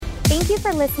you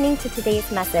for listening to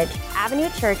today's message. Avenue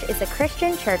Church is a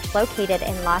Christian church located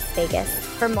in Las Vegas.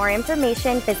 For more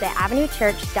information, visit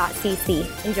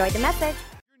avenuechurch.cc. Enjoy the message.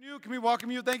 If you're new, can we welcome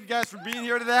you? Thank you guys for being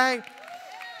here today.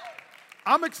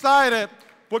 I'm excited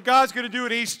what God's going to do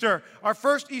at Easter. Our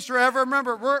first Easter ever.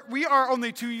 Remember, we are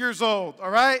only 2 years old,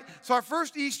 all right? So our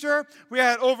first Easter, we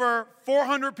had over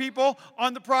 400 people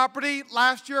on the property.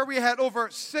 Last year, we had over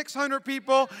 600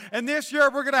 people. And this year,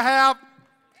 we're going to have,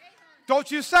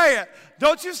 don't you say it.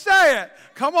 Don't you say it.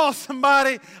 Come on,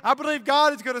 somebody. I believe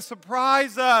God is going to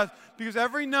surprise us because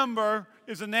every number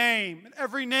is a name, and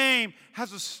every name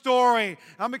has a story.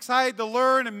 I'm excited to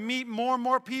learn and meet more and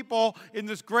more people in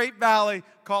this great valley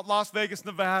called Las Vegas,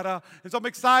 Nevada. And so I'm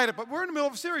excited, but we're in the middle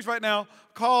of a series right now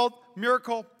called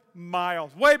Miracle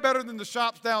Miles. Way better than the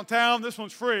shops downtown. This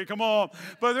one's free, come on.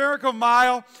 But Miracle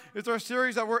Mile is our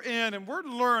series that we're in, and we're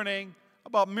learning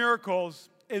about miracles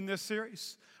in this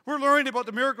series. We're learning about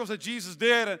the miracles that Jesus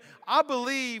did, and I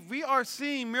believe we are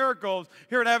seeing miracles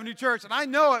here at Avenue Church, and I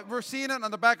know it. We're seeing it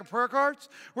on the back of prayer cards.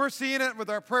 We're seeing it with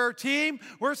our prayer team.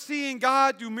 We're seeing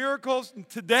God do miracles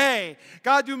today.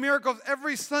 God do miracles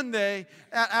every Sunday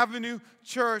at Avenue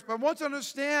Church. But I want to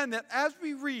understand that as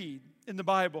we read in the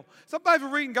Bible, sometimes we're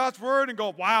reading God's Word and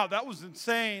go, wow, that was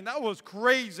insane. That was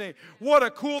crazy. What a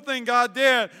cool thing God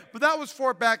did. But that was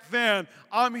for back then.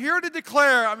 I'm here to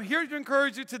declare, I'm here to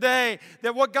encourage you today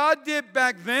that what God did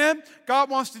back then, God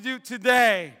wants to do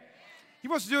today. He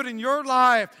wants to do it in your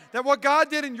life. That what God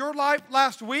did in your life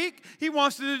last week, He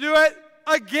wants to do it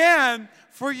again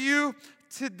for you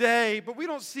today. But we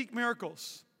don't seek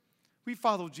miracles. We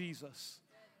follow Jesus.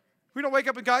 We don't wake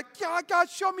up and go, God,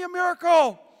 show me a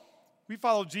miracle. We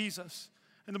follow Jesus.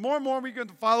 And the more and more we begin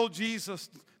to follow Jesus,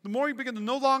 the more you begin to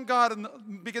know God and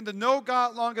begin to know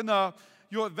God long enough,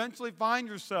 you'll eventually find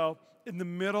yourself in the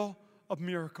middle of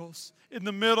miracles. In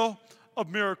the middle of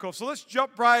miracles. So let's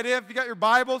jump right in. If you got your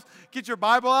Bibles, get your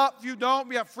Bible out. If you don't,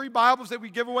 we have free Bibles that we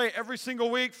give away every single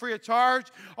week, free of charge.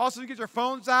 Also, you get your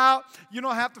phones out. You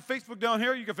don't have to Facebook down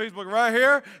here. You can Facebook right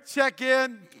here. Check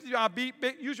in.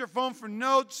 Use your phone for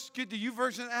notes. Get the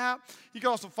YouVersion app. You can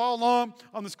also follow along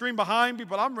on the screen behind me,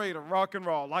 but I'm ready to rock and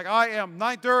roll. Like I am.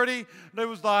 9:30. It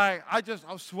was like, I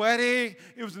was sweaty.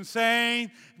 It was insane.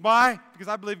 Why? Because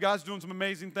I believe God's doing some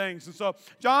amazing things. And so,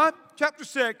 John chapter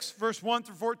 6, verse 1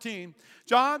 through 14.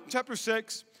 John chapter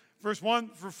 6, verse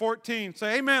 1 through 14.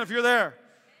 Say amen if you're there.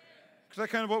 Because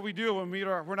that's kind of what we do when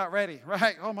we're not ready,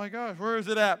 right? Oh my gosh, where is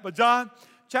it at? But John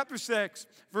chapter 6,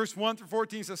 verse 1 through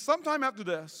 14 says, sometime after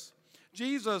this,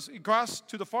 Jesus crossed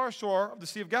to the far shore of the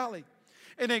Sea of Galilee.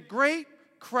 And a great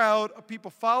crowd of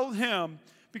people followed him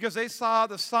because they saw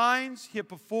the signs he had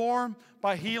performed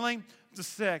by healing the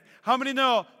sick. How many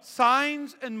know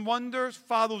signs and wonders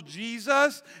follow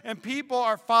Jesus, and people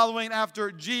are following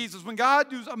after Jesus? When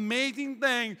God does amazing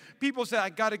things, people say, I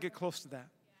got to get close to that.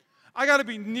 I got to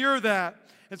be near that.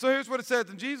 And so here's what it says.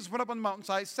 And Jesus went up on the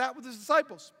mountainside, sat with his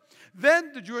disciples.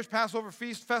 Then the Jewish Passover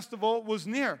feast festival was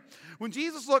near. When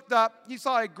Jesus looked up, he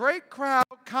saw a great crowd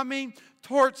coming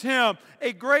towards him.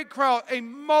 A great crowd, a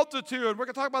multitude. We're going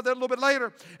to talk about that a little bit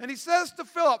later. And he says to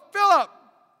Philip, Philip,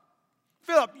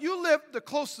 you live the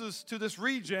closest to this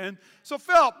region. So,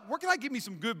 Philip, where can I get me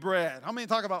some good bread? How many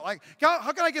talk about, like,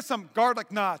 how can I get some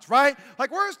garlic knots, right?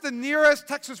 Like, where's the nearest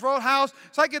Texas Roadhouse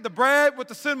so I get the bread with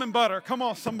the cinnamon butter? Come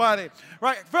on, somebody.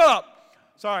 Right, Philip.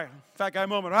 Sorry, fat guy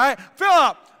moment, right?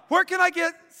 Philip, where can I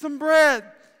get some bread?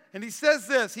 And he says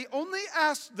this. He only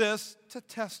asked this to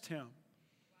test him.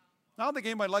 Now, I don't think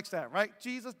anybody likes that, right?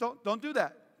 Jesus, don't do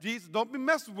that. Jesus, don't be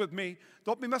messing with me.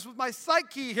 Don't be messing with my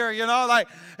psyche here,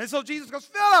 And so Jesus goes,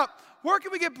 Philip, where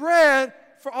can we get bread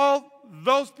for all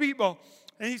those people?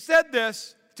 And he said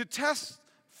this to test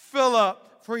Philip,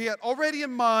 for he had already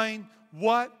in mind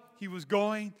what he was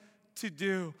going to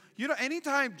do.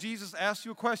 Anytime Jesus asks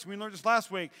you a question, we learned this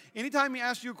last week, anytime he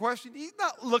asks you a question, he's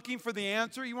not looking for the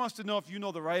answer. He wants to know if you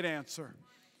know the right answer.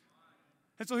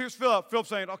 And so here's Philip. Philip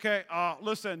saying, okay,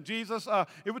 listen, Jesus,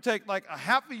 it would take like a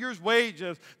half a year's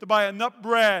wages to buy enough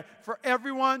bread for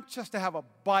everyone just to have a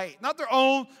bite. Not their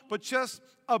own, but just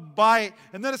a bite.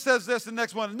 And then it says this, the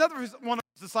next one. Another one of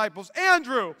his disciples,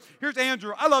 Andrew. Here's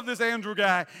Andrew. I love this Andrew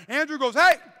guy. Andrew goes,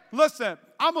 hey, listen,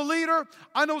 I'm a leader.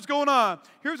 I know what's going on.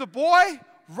 Here's a boy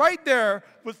right there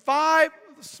with 5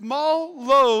 small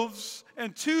loaves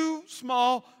and 2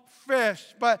 small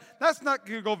fish. But that's not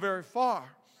going to go very far.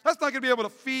 That's not going to be able to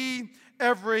feed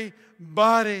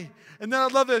everybody. And then I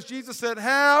love this. Jesus said,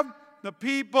 have the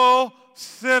people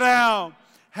sit down.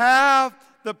 Have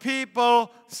the people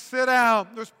sit down.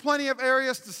 There's plenty of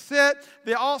areas to sit.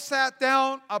 They all sat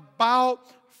down. About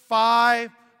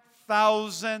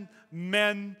 5,000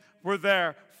 men were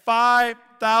there.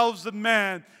 5,000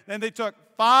 men. And they took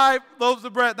 5 loaves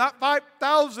of bread, not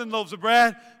 5,000 loaves of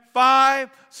bread, 5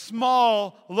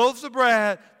 small loaves of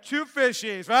bread, 2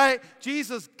 fishes, right?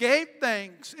 Jesus gave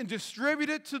thanks and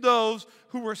distributed to those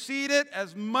who were seated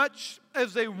as much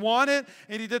as they wanted,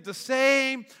 and he did the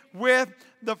same with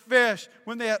the fish.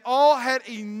 When they had all had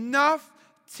enough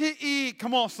to eat.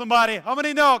 Come on, somebody. How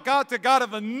many know God's the God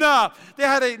of enough? They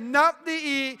had enough to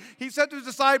eat. He said to his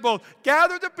disciples,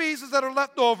 gather the pieces that are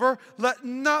left over. Let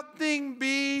nothing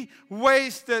be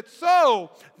wasted.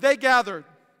 So they gathered.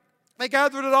 They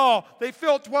gathered it all. They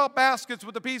filled 12 baskets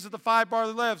with the pieces of the 5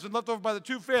 barley loaves and left over by the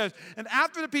 2 fish. And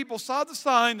after the people saw the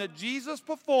sign that Jesus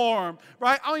performed,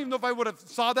 right? I don't even know if I would have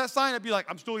saw that sign. I'd be like,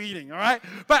 I'm still eating, all right?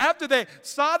 But after they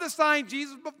saw the sign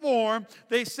Jesus performed,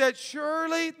 they said,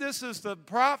 surely this is the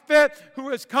prophet who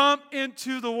has come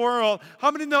into the world. How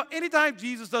many know anytime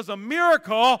Jesus does a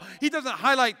miracle, he doesn't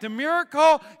highlight the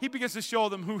miracle. He begins to show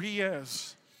them who he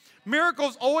is.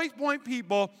 Miracles always point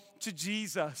people to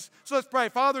Jesus. So let's pray.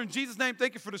 Father, in Jesus' name,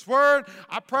 thank you for this word.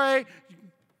 I pray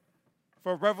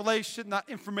for revelation, not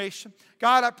information.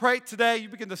 God, I pray today you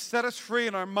begin to set us free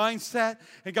in our mindset.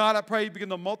 And God, I pray you begin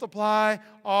to multiply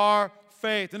our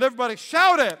faith. And everybody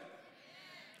shout it.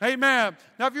 Amen.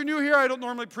 Now, if you're new here, I don't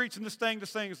normally preach in this thing.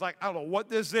 This thing is like, I don't know what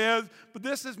this is, but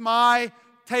this is my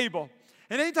table.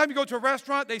 And anytime you go to a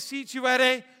restaurant, they seat you at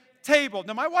a table.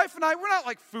 Now, my wife and I, we're not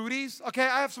like foodies, okay?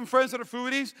 I have some friends that are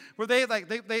foodies where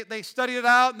they study it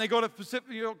out and they go to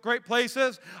specific, great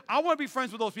places. I want to be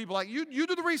friends with those people. Like, you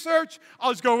do the research,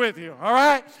 I'll just go with you, all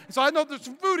right? And so I know there's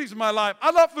some foodies in my life.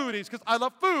 I love foodies because I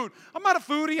love food. I'm not a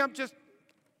foodie. I'm just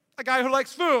a guy who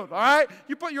likes food, all right?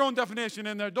 You put your own definition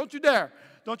in there. Don't you dare.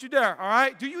 Don't you dare, all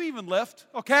right? Do you even lift,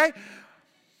 okay?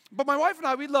 But my wife and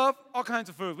I, we love all kinds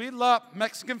of food. We love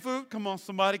Mexican food. Come on,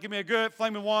 somebody. Give me a good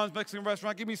Flaming Juan's Mexican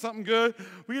restaurant. Give me something good.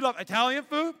 We love Italian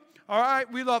food. All right?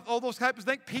 We love all those types of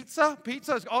things. Pizza.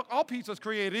 Pizza is, all pizza is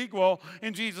created equal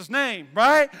in Jesus' name,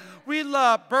 right? We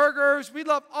love burgers. We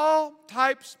love all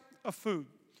types of food.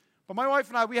 But my wife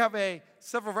and I, we have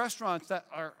several restaurants that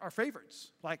are our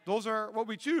favorites. Like, those are what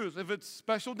we choose. If it's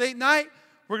special date night,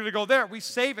 we're going to go there. We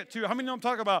save it, too. How many know I'm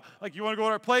talking about? Like, you want to go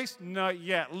to our place? Not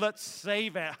yet. Let's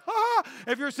save it.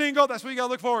 If you're single, that's what you got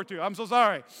to look forward to. I'm so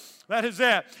sorry. That is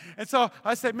it. And so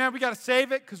I said, man, we got to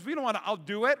save it because we don't want to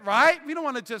outdo it, right? We don't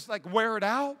want to just, like, wear it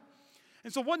out.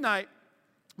 And so one night,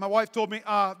 my wife told me,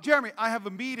 Jeremy, I have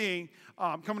a meeting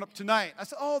coming up tonight. I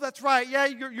said, oh, that's right. Yeah,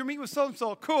 you're meeting with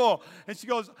so-and-so. Cool. And she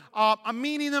goes, I'm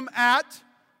meeting them at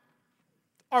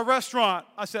our restaurant.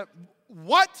 I said,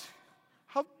 what?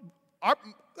 How?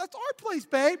 That's our place,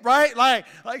 babe, right? Like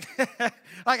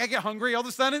I get hungry all of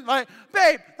a sudden. Like,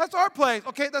 babe, that's our place.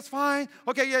 Okay, that's fine.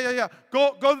 Okay, yeah.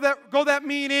 Go to that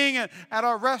meeting and at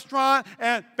our restaurant.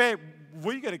 And babe,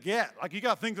 what are you gonna get? Like, you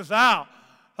gotta think this out.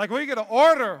 Like, what are you gonna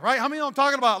order, right? How many know I'm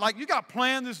talking about? Like, you gotta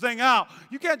plan this thing out.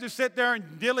 You can't just sit there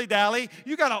and dilly-dally.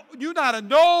 You gotta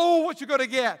know what you're gonna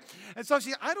get. And so she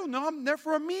said, I don't know, I'm there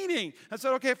for a meeting. I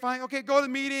said, okay, fine. Okay, go to the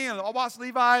meeting, and I'll watch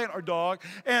Levi and our dog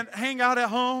and hang out at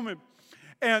home.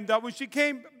 And when she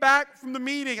came back from the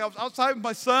meeting, I was outside with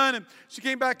my son, and she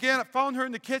came back in. I found her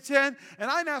in the kitchen,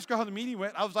 and I didn't ask her how the meeting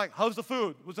went. I was like, how's the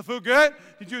food? Was the food good?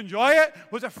 Did you enjoy it?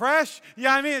 Was it fresh?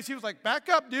 Yeah, I mean, and she was like, back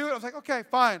up, dude. I was like, okay,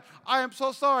 fine. I am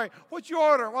so sorry. What'd you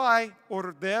order? Well, I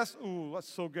ordered this. Ooh,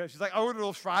 that's so good. She's like, I ordered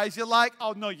those fries you like.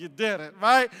 Oh, no, you didn't,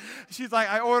 right? She's like,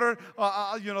 I ordered,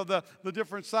 the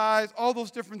different size, all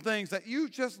those different things that you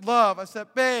just love. I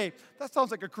said, babe, that sounds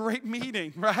like a great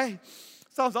meeting, right?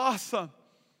 Sounds awesome.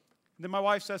 Then my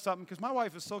wife says something, because my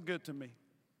wife is so good to me.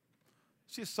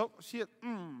 She is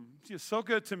so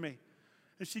good to me.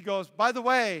 And she goes, by the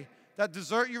way, that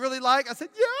dessert you really like? I said,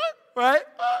 yeah, right?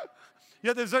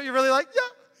 Yeah, the dessert you really like?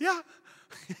 Yeah.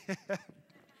 I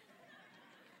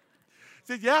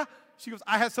said, yeah. She goes,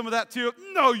 I had some of that too.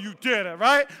 No, you didn't,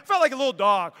 right? I felt like a little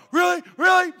dog. Really?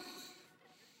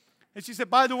 And she said,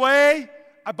 by the way,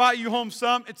 I bought you home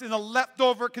some. It's in a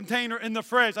leftover container in the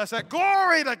fridge. I said,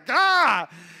 glory to God.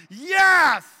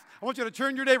 Yes. I want you to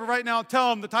turn your neighbor right now and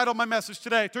tell them the title of my message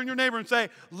today. Turn your neighbor and say,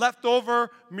 leftover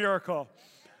miracle.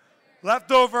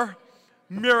 Leftover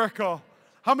miracle.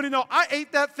 How many know I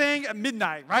ate that thing at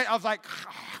midnight, right? I was like,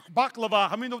 baklava.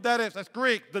 How many know what that is? That's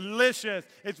Greek. Delicious.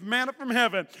 It's manna from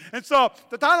heaven. And so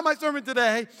the title of my sermon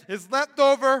today is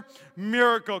Leftover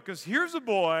Miracle, because here's a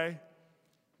boy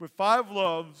with 5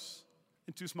 loaves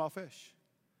and 2 small fish.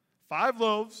 5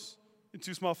 loaves and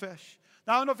 2 small fish.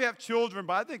 Now, I don't know if you have children,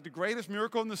 but I think the greatest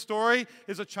miracle in the story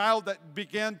is a child that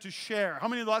began to share. How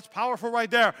many of that's powerful right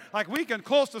there? Like, we can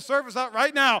close the service out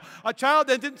right now. A child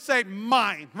that didn't say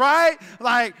mine, right?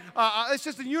 Like, it's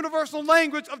just a universal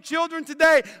language of children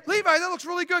today. Levi, that looks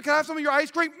really good. Can I have some of your ice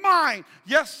cream? Mine.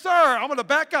 Yes, sir. I'm going to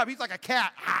back up. He's like a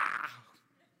cat. Ah.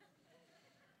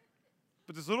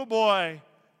 But this little boy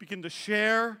began to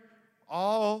share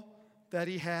all that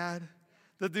he had.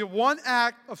 That the one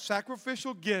act of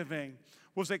sacrificial giving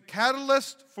was a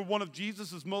catalyst for one of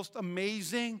Jesus' most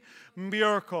amazing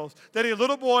miracles. That a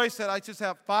little boy said, I just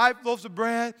have 5 loaves of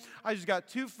bread, I just got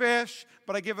 2 fish,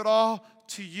 but I give it all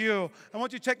to you. I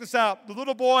want you to check this out. The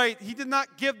little boy, he did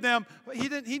not give them, he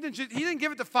didn't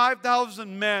give it to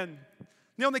 5,000 men.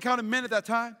 They only counted men at that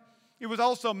time. It was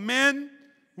also men,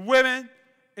 women,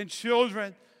 and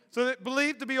children. So they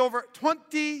believed to be over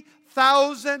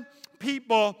 20,000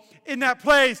 people in that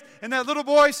place. And that little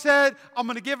boy said, I'm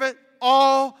going to give it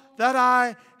all that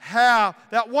I have.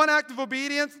 That one act of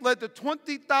obedience led to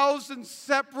 20,000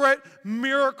 separate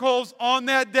miracles on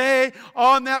that day,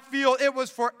 on that field. It was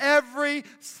for every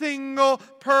single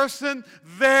person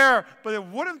there. But it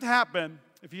wouldn't have happened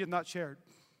if he had not shared.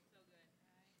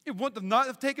 It would not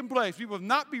have taken place. We would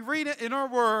not be reading it in our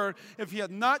word if he had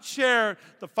not shared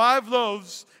the 5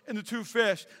 loaves and the 2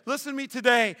 fish. Listen to me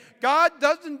today. God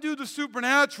doesn't do the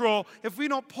supernatural if we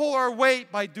don't pull our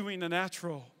weight by doing the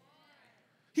natural.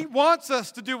 He wants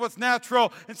us to do what's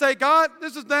natural and say, God,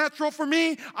 this is natural for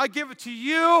me. I give it to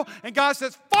you. And God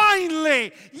says,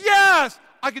 finally, yes,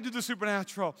 I can do the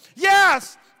supernatural.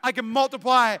 Yes, I can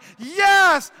multiply it.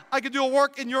 Yes, I can do a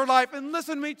work in your life. And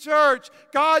listen to me, church.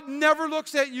 God never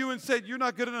looks at you and said, you're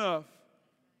not good enough.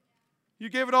 You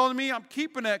gave it all to me. I'm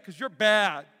keeping it because you're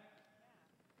bad.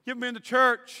 You haven't been to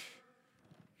church.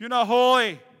 You're not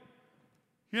holy.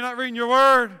 You're not reading your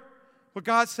word. What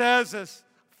God says is,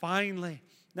 finally,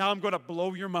 now I'm going to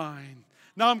blow your mind.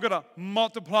 Now I'm going to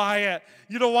multiply it.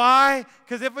 You know why?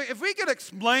 Because if we could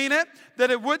explain it,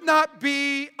 that it would not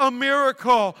be a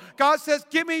miracle. God says,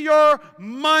 give me your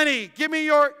money. Give me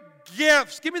your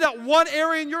gifts. Give me that one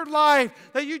area in your life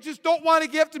that you just don't want to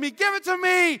give to me. Give it to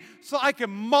me so I can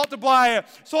multiply it,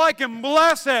 so I can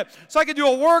bless it, so I can do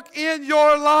a work in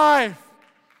your life.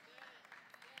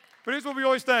 But here's what we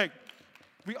always think.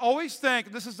 We always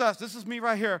think, this is us, this is me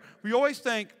right here. We always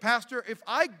think, Pastor, if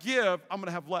I give, I'm going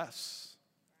to have less.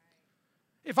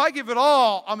 If I give it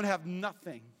all, I'm going to have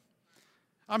nothing.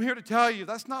 I'm here to tell you,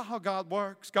 that's not how God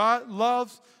works. God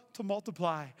loves to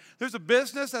multiply. There's a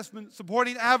business that's been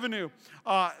supporting Avenue.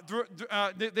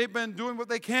 They've been doing what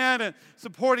they can and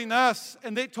supporting us.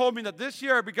 And they told me that this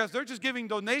year, because they're just giving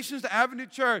donations to Avenue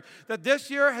Church, that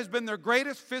this year has been their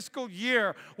greatest fiscal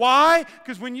year. Why?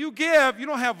 Because when you give, you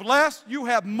don't have less, you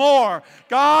have more.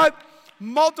 God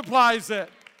multiplies it.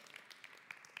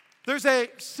 There's a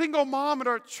single mom at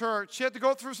our church. She had to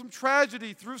go through some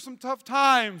tragedy, through some tough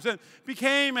times, and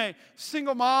became a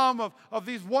single mom of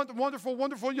these wonderful,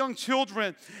 wonderful young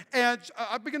children. And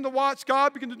I began to watch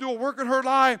God begin to do a work in her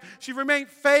life. She remained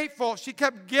faithful. She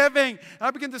kept giving. And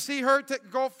I began to see her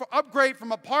upgrade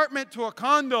from apartment to a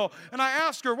condo. And I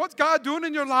asked her, what's God doing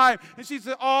in your life? And she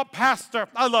said, oh, Pastor,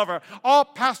 I love her. Oh,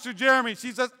 Pastor Jeremy.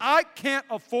 She says, I can't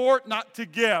afford not to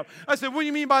give. I said, what do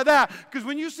you mean by that? Because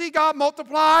when you see God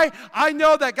multiply, I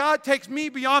know that God takes me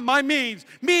beyond my means,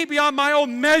 me beyond my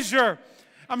own measure.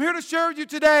 I'm here to share with you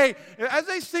today, as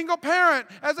a single parent,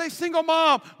 as a single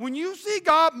mom, when you see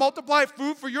God multiply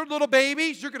food for your little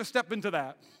babies, you're going to step into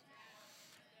that.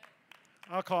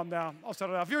 I'll calm down. I'll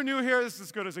settle down. If you're new here, this is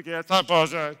as good as it gets. I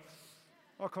apologize.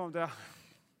 I'll calm down.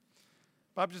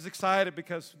 But I'm just excited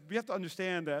because we have to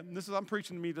understand that, and I'm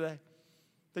preaching to me today,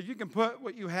 that you can put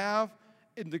what you have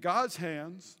into God's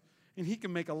hands, and He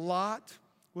can make a lot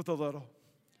with a little.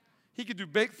 He could do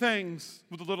big things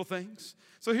with the little things.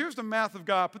 So here's the math of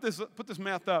God. Put this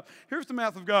math up. Here's the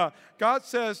math of God. God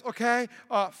says, okay,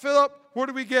 Philip, where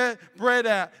do we get bread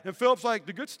at? And Philip's like,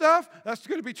 the good stuff? That's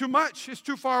going to be too much. It's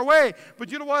too far away.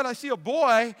 But you know what? I see a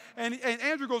boy, and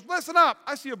Andrew goes, listen up.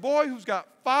 I see a boy who's got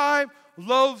 5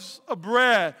 loaves of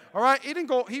bread. All right? He didn't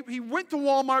go, he went to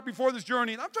Walmart before this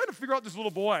journey, and I'm trying to figure out this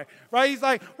little boy, right? He's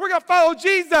like, we're going to follow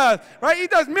Jesus, right? He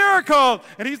does miracles.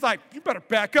 And he's like, you better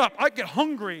back up. I get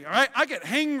hungry, all right? I get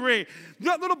hangry.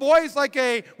 That little boy is like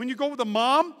when you go with a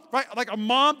mom, right? Like a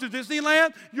mom to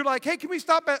Disneyland, you're like, hey, can we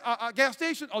stop at a gas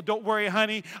station? Oh, don't worry,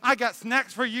 honey. I got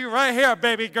snacks for you right here,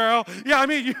 baby girl. Yeah, I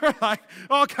mean, you're like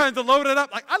all kinds of loaded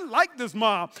up. Like, I like this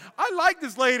mom. I like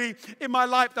this lady in my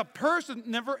life. The person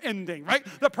never ending, right?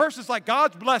 The person's like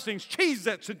God's blessings,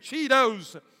 Cheez-Its and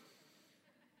Cheetos.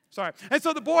 Sorry. And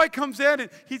so the boy comes in, and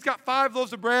he's got 5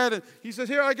 loaves of bread, and he says,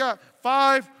 here, I got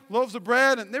 5 loaves of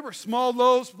bread, and they were small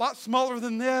loaves, a lot smaller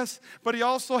than this, but he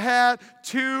also had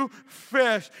 2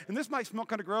 fish. And this might smell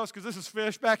kind of gross because this is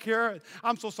fish back here.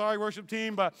 I'm so sorry, worship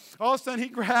team, but all of a sudden he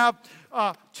grabbed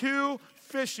 2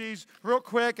 fishies real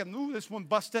quick, and ooh, this one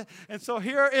busted. And so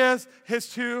here is his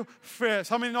 2 fish.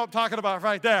 How many know what I'm talking about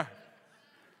right there?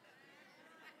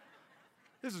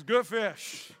 This is good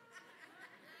fish.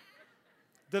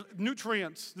 The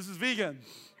nutrients. This is vegan.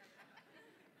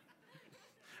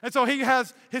 And so he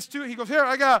has his 2, he goes, here,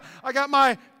 I got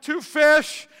my 2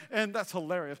 fish, and that's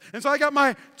hilarious. And so I got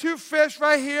my 2 fish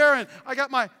right here, and I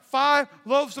got my 5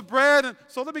 loaves of bread. And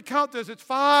so let me count this. It's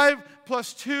 5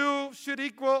 plus 2 should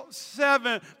equal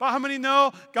 7. But how many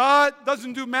know God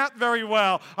doesn't do math very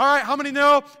well? All right, how many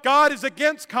know God is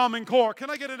against Common Core? Can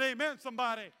I get an amen,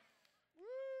 somebody?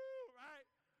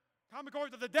 Common Core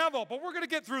to the devil, but we're going to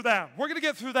get through that. We're going to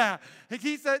get through that. And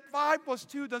he said 5 plus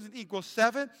 2 doesn't equal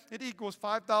 7. It equals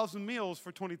 5,000 meals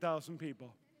for 20,000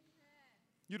 people.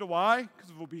 You know why? Because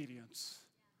of obedience.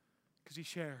 Because he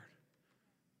shared.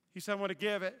 He said, I want to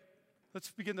give it. Let's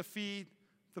begin to feed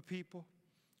the people.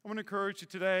 I want to encourage you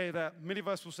today that many of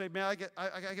us will say, man, I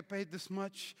get paid this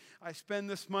much. I spend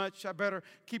this much. I better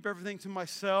keep everything to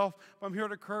myself. But I'm here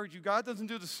to encourage you. God doesn't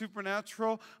do the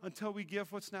supernatural until we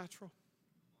give what's natural.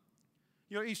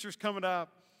 You know, Easter's coming up,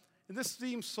 and this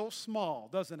seems so small,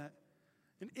 doesn't it?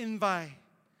 An invite.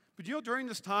 But you know, during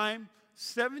this time,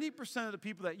 70% of the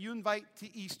people that you invite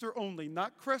to Easter only,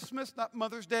 not Christmas, not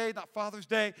Mother's Day, not Father's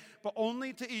Day, but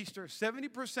only to Easter,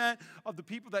 70% of the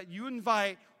people that you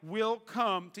invite will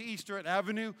come to Easter at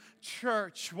Avenue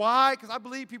Church. Why? Because I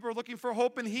believe people are looking for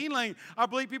hope and healing. I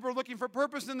believe people are looking for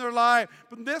purpose in their life.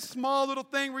 But this small little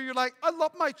thing where you're like, I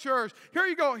love my church. Here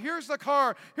you go. Here's the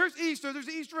car. Here's Easter. There's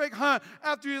the Easter egg hunt.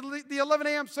 After the 11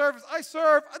 a.m. service, I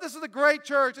serve. This is a great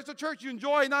church. It's a church you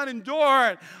enjoy, not endure.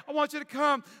 I want you to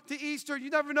come to Easter.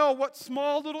 You never know what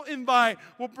small little invite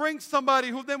will bring somebody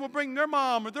who then will bring their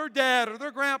mom or their dad or their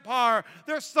grandpa or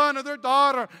their son or their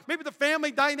daughter. Maybe the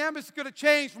family dynamic is going to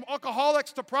change from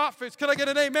alcoholics to prophets. Can I get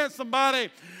an amen, somebody?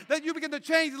 That you begin to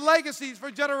change legacies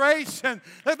for generations.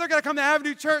 That they're going to come to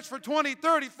Avenue Church for 20,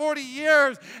 30, 40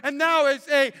 years. And now it's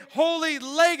a holy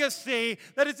legacy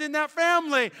that is in that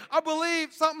family. I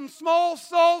believe something small,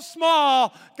 so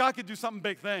small, God could do something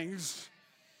big things.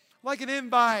 Like an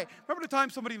invite. Remember the time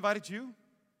somebody invited you?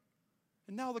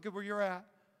 And now look at where you're at.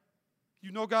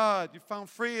 You know God. You found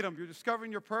freedom. You're discovering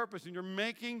your purpose. And you're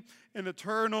making an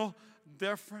eternal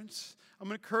difference.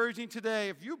 I'm encouraging today,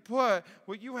 if you put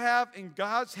what you have in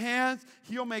God's hands,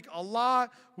 He'll make a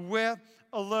lot with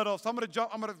a little. So I'm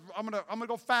gonna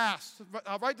go fast.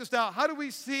 I'll write this down. How do we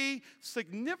see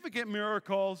significant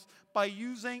miracles? By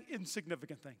using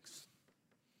insignificant things.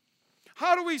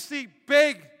 How do we see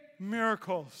big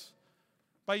miracles?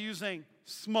 By using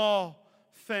small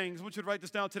things. I want you to write this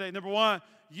down today. Number 1,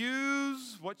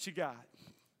 use what you got.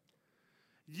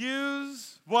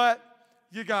 Use what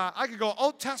you got. I can go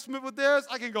Old Testament with this.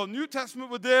 I can go New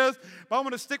Testament with this. But I'm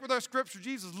going to stick with our scripture.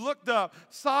 Jesus looked up,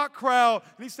 saw a crowd,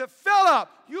 and He said, Philip,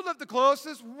 you live the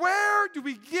closest. Where do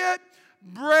we get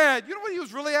bread? You know what He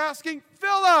was really asking?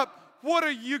 Philip, what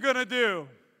are you going to do?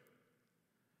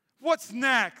 What's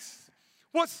next?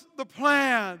 What's the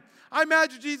plan? I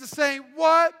imagine Jesus saying,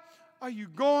 what are you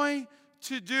going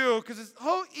to do? Because it's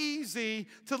so easy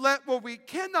to let what we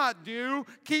cannot do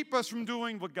keep us from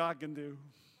doing what God can do.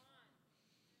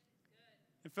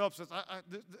 And Philip says,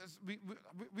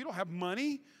 we don't have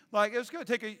money. Like, it's going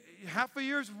to take half a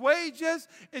year's wages.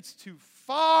 It's too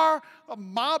far. A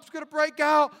mob's going to break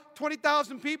out.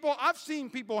 20,000 people. I've seen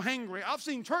people hangry. I've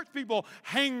seen church people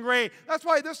hangry. That's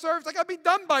why this service, I got to be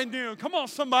done by noon. Come on,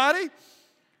 somebody.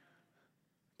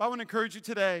 I want to encourage you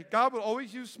today. God will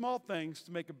always use small things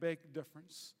to make a big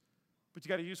difference. But you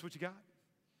got to use what you got.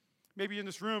 Maybe in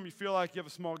this room you feel like you have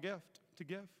a small gift to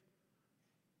give.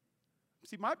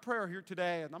 See, my prayer here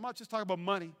today, and I'm not just talking about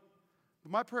money,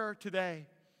 but my prayer today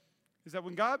is that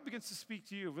when God begins to speak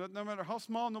to you, no matter how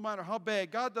small, no matter how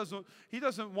big, He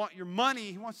doesn't want your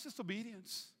money. He wants just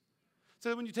obedience. So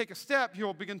that when you take a step, He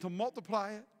will begin to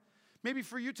multiply it. Maybe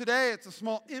for you today, it's a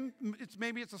small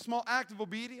act of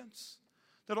obedience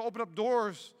that'll open up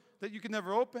doors that you can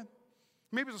never open.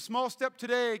 Maybe it's a small step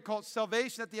today called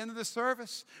salvation at the end of this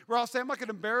service, where I'll say, I'm not going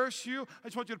to embarrass you. I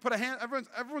just want you to put a hand,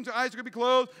 everyone's eyes are going to be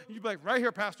closed, and you'll be like, right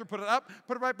here, Pastor, put it up,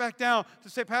 put it right back down, to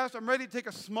say, Pastor, I'm ready to take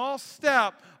a small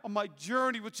step on my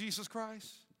journey with Jesus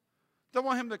Christ. I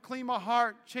want Him to clean my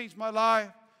heart, change my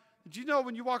life. Did you know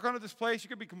when you walk onto this place, you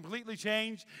can be completely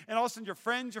changed, and all of a sudden your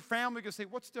friends, your family can say,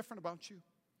 what's different about you?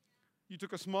 You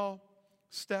took a small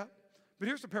step. But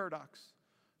here's the paradox.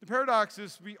 The paradox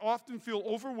is we often feel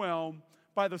overwhelmed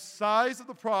by the size of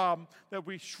the problem that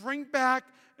we shrink back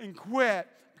and quit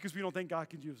because we don't think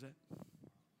God can use it.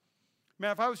 Man,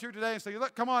 if I was here today and say,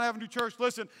 look, come on, Avenue Church,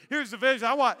 listen, here's the vision.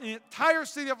 I want the entire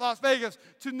city of Las Vegas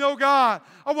to know God.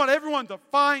 I want everyone to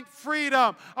find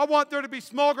freedom. I want there to be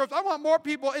small groups. I want more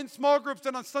people in small groups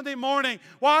than on Sunday morning.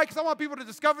 Why? Because I want people to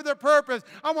discover their purpose.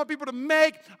 I want people to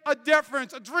make a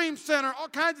difference, a dream center, all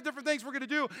kinds of different things we're going to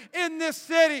do in this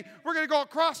city. We're going to go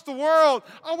across the world.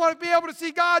 I want to be able to see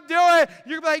God do it.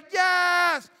 You're going to be like,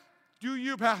 yes, do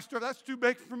you, Pastor? That's too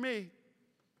big for me.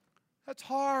 That's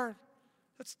hard.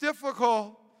 That's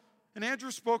difficult. And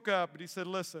Andrew spoke up, and he said,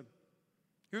 listen,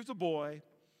 here's a boy,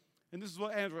 and this is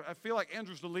what Andrew, I feel like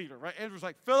Andrew's the leader, right? Andrew's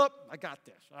like, Philip, I got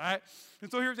this, all right?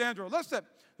 And so here's Andrew. Listen,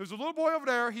 there's a little boy over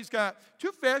there. He's got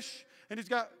 2 fish, and he's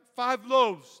got 5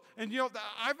 loaves. And, you know,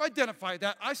 I've identified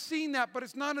that. I've seen that, but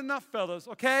it's not enough, fellas,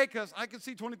 okay? Because I can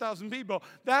see 20,000 people.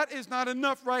 That is not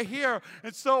enough right here.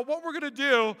 And so what we're going to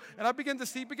do, and I begin to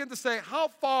say, how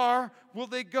far will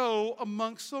they go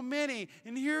amongst so many?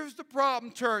 And here's the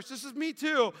problem, church. This is me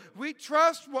too. We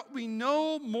trust what we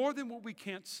know more than what we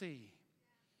can't see.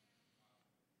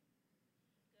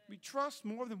 We trust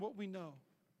more than what we know.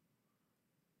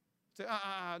 Say,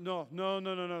 no.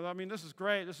 I mean, this is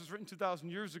great. This was written 2,000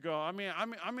 years ago. I mean,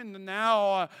 I'm in the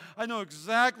now. I know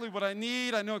exactly what I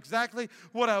need. I know exactly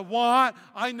what I want.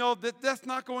 I know that that's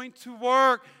not going to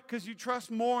work because you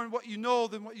trust more in what you know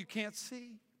than what you can't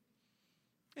see.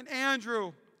 And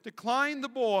Andrew declined the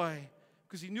boy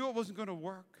because he knew it wasn't going to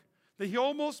work. That he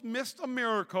almost missed a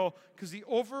miracle because he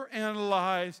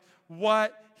overanalyzed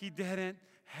what he didn't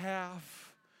have.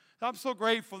 I'm so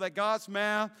grateful that God's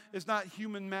math is not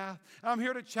human math. And I'm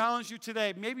here to challenge you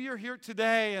today. Maybe you're here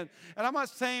today, and I'm not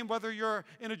saying whether you're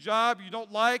in a job you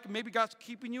don't like, maybe God's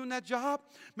keeping you in that job.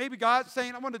 Maybe God's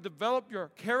saying, I want to develop your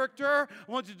character.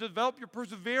 I want you to develop your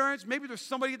perseverance. Maybe there's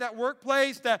somebody at that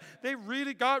workplace that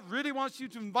God really wants you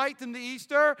to invite them to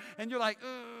Easter, and you're like,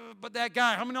 but that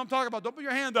guy, how many know I'm talking about? Don't put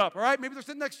your hand up, all right? Maybe they're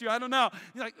sitting next to you. I don't know.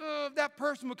 You're like, if that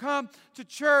person would come to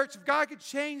church, if God could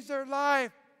change their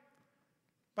life.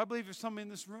 But I believe there's somebody in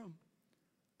this room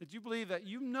that you believe that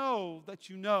you know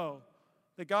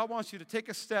that God wants you to take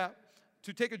a step,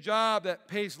 to take a job that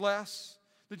pays less,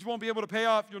 that you won't be able to pay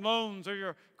off your loans or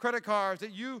your credit cards,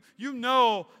 that you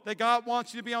know that God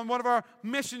wants you to be on one of our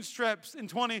mission trips in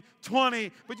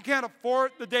 2020, but you can't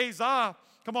afford the days off.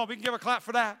 Come on, we can give a clap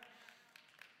for that.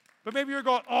 But maybe you're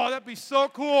going, oh, that'd be so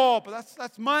cool, but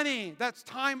that's money. That's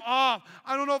time off.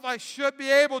 I don't know if I should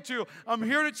be able to. I'm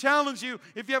here to challenge you.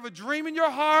 If you have a dream in your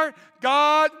heart,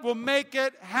 God will make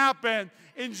it happen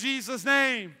in Jesus'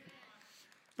 name.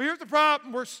 But here's the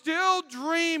problem. We're still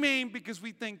dreaming because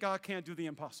we think God can't do the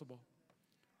impossible.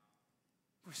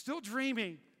 We're still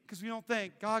dreaming because we don't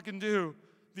think God can do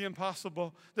the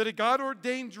impossible. That a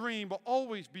God-ordained dream will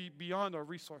always be beyond our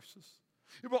resources.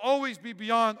 It will always be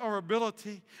beyond our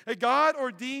ability. A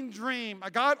God-ordained dream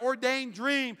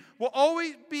will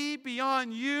always be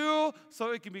beyond you,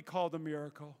 so it can be called a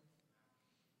miracle.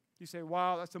 You say,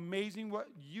 wow, that's amazing what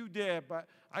you did, but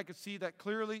I could see that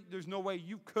clearly there's no way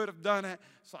you could have done it,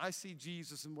 so I see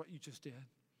Jesus in what you just did.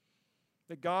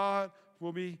 That God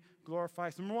will be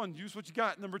glorified. Number 1, use what you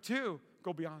got. Number 2,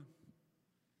 go beyond.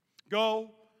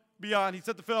 Go beyond. He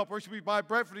said to Philip, where should we buy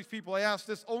bread for these people? I asked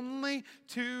this only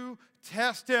to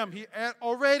test him. He had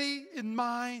already in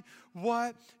mind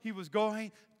what he was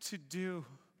going to do.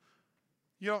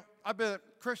 You know, I've been a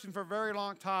Christian for a very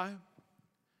long time.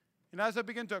 And as I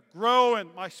begin to grow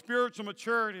in my spiritual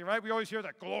maturity, right? We always hear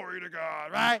that, glory to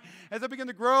God, right? As I begin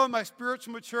to grow in my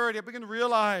spiritual maturity, I begin to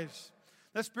realize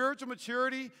that spiritual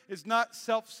maturity is not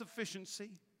self-sufficiency.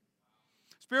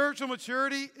 Spiritual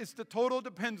maturity is the total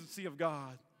dependency of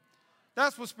God.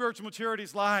 That's what spiritual maturity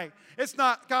is like. It's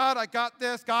not, God, I got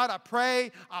this. God, I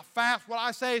pray, I fast. What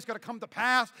I say is going to come to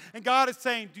pass. And God is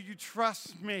saying, do you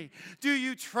trust me? Do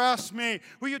you trust me?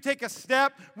 Will you take a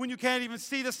step when you can't even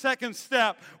see the second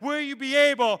step? Will you be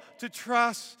able to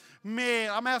trust me?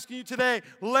 I'm asking you today,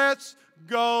 let's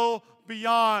go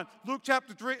beyond. Luke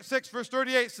chapter 6, verse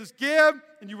 38 says, give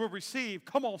and you will receive.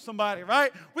 Come on, somebody,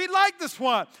 right? We like this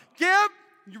one. Give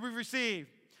and you will receive.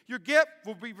 Your gift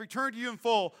will be returned to you in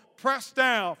full. Pressed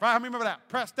down, right? How many remember that?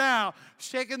 Pressed down,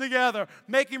 shaken together,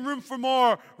 making room for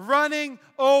more, running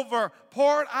over,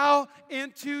 poured out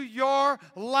into your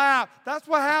lap. That's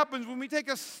what happens when we take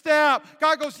a step.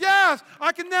 God goes, yes,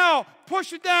 I can now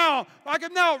push it down. I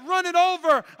can now run it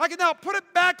over. I can now put it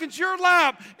back into your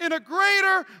lap in a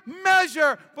greater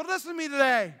measure. But listen to me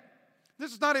today.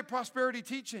 This is not a prosperity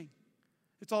teaching.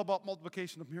 It's all about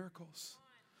multiplication of miracles.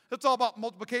 It's all about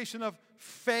multiplication of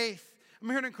faith. I'm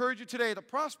here to encourage you today. The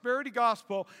prosperity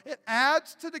gospel, it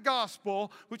adds to the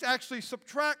gospel, which actually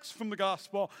subtracts from the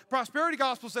gospel. Prosperity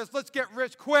gospel says, let's get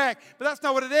rich quick. But that's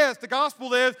not what it is. The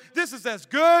gospel is, this is as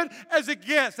good as it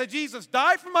gets. That Jesus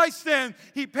died for my sin.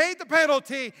 He paid the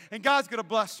penalty, and God's going to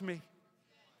bless me.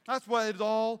 That's what it's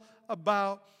all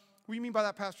about. What do you mean by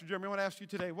that, Pastor Jeremy? I want to ask you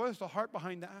today, what is the heart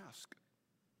behind the ask?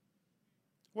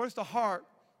 What is the heart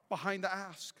behind the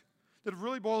ask? That it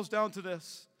really boils down to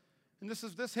this. And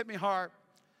this hit me hard.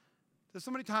 That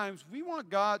so many times we want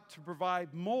God to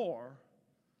provide more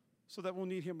so that we'll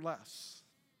need him less.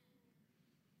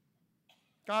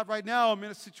 God, right now I'm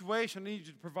in a situation, I need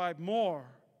you to provide more.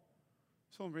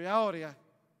 So in reality, I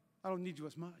don't need you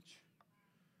as much.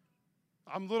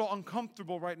 I'm a little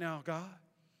uncomfortable right now, God.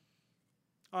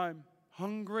 I'm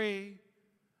hungry.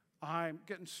 I'm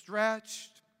getting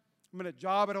stretched. I'm in a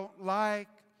job I don't like.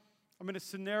 I'm in a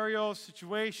scenario,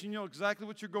 situation, you know exactly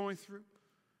what you're going through.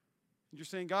 And you're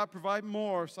saying, God, provide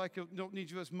more so I don't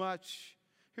need you as much.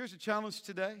 Here's the challenge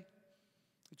today.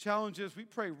 The challenge is we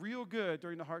pray real good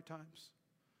during the hard times.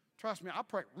 Trust me, I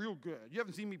pray real good. You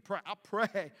haven't seen me pray. I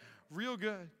pray real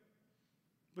good.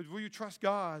 But will you trust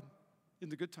God in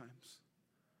the good times?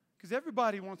 Because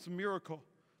everybody wants a miracle,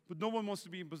 but no one wants to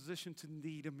be in position to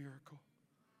need a miracle.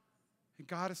 And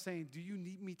God is saying, do you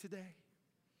need me today?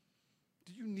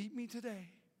 Do you need me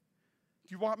today?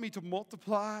 Do you want me to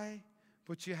multiply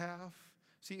what you have?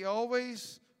 See, he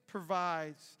always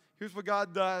provides. Here's what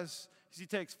God does. He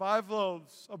takes 5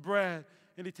 loaves of bread,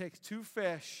 and he takes 2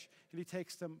 fish, and he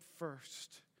takes them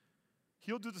first.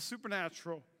 He'll do the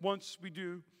supernatural once we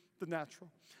do the natural.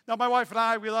 Now, my wife and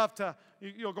I, we love to,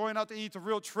 going out to eat is a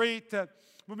real treat.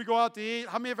 When we go out to eat,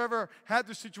 how many have ever had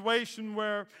the situation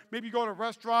where maybe you go to a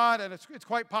restaurant and it's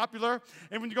quite popular,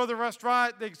 and when you go to the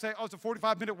restaurant, they say, oh, it's a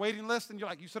 45-minute waiting list, and you're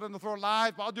like, you sit on the floor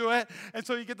live, I'll do it. And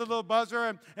so you get the little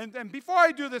buzzer. And before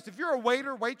I do this, if you're a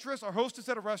waiter, waitress, or hostess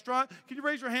at a restaurant, can you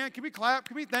raise your hand? Can we clap?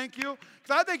 Can we thank you?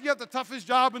 Because I think you have the toughest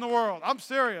job in the world. I'm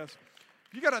serious.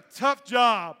 You got a tough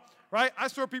job, right? I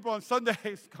serve people on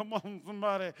Sundays. Come on,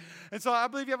 somebody. And so I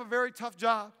believe you have a very tough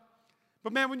job.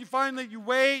 But man, when you finally, you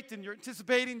wait and you're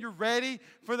anticipating, you're ready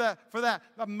for that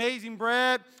amazing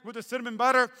bread with the cinnamon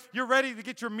butter. You're ready to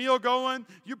get your meal going.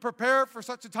 You prepare for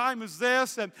such a time as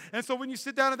this. And so when you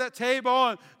sit down at that table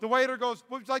and the waiter goes,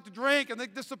 what would you like to drink? And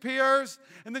it disappears.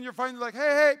 And then you're finally like,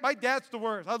 hey, my dad's the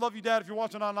worst. I love you, Dad, if you're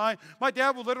watching online. My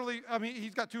dad will literally,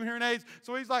 he's got 2 hearing aids.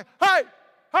 So he's like, hey,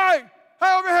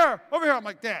 over here. I'm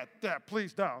like, Dad,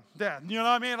 please don't. Dad, you know what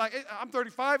I mean? Like, I'm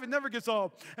 35. It never gets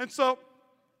old. And so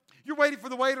you're waiting for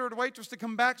the waiter or the waitress to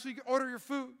come back so you can order your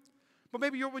food. But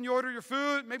maybe when you order your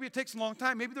food, maybe it takes a long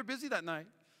time. Maybe they're busy that night.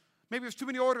 Maybe there's too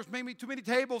many orders. Maybe too many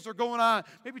tables are going on.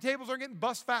 Maybe tables aren't getting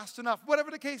bussed fast enough.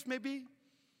 Whatever the case may be.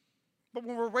 But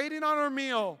when we're waiting on our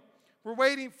meal, we're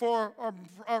waiting for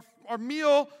our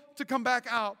meal to come back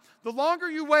out. The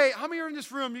longer you wait, how many are in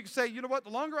this room, you can say, you know what,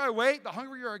 the longer I wait, the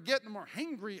hungrier I get, the more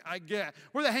hangry I get.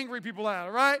 Where are the hangry people at,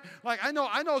 all right? Like, I know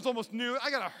it's almost noon.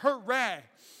 I got to hurry.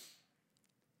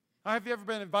 Have you ever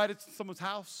been invited to someone's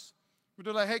house? Where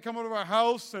they're like, hey, come over to our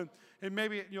house, and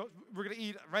maybe we're going to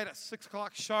eat right at 6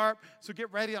 o'clock sharp, so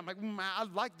get ready. I'm like, I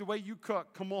like the way you cook.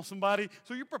 Come on, somebody.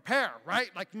 So you prepare, right?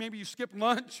 Like maybe you skip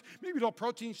lunch, maybe you do a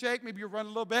protein shake, maybe you run a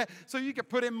little bit, so you can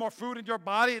put in more food in your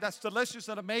body. That's delicious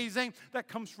and amazing. That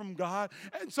comes from God.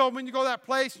 And so when you go to that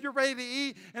place, you're ready to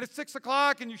eat, and it's 6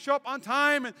 o'clock, and you show up on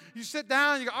time, and you sit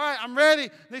down, and you go, all right, I'm ready.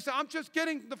 And they say, I'm just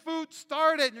getting the food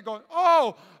started. And you're going,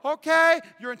 oh, okay.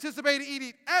 You're anticipating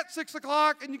eating at 6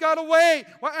 o'clock, and you got to wait.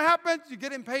 What happens? You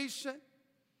get impatient.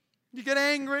 You get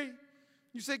angry.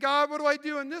 You say, God, what do I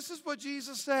do? And this is what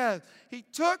Jesus said. He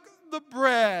took the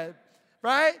bread,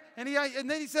 right? And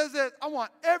then he says that I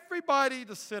want everybody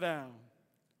to sit down.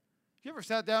 You ever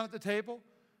sat down at the table?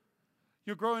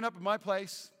 You're growing up in my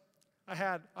place. I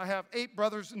have 8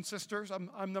 brothers and sisters.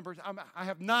 I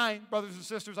have 9 brothers and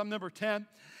sisters. I'm number 10.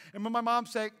 And when my mom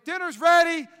said, dinner's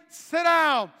ready, sit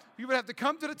down, we would have to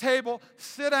come to the table,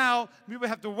 sit down. We would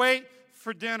have to wait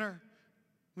for dinner.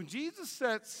 When Jesus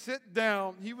said, sit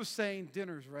down, he was saying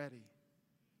dinner's ready.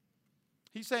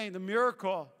 He's saying the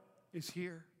miracle is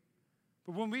here.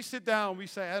 But when we sit down, we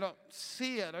say, I don't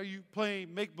see it. Are you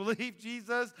playing make-believe,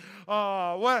 Jesus?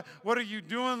 What are you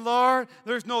doing, Lord?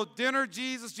 There's no dinner,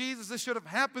 Jesus. Jesus, this should have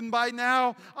happened by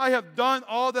now. I have done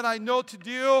all that I know to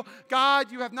do.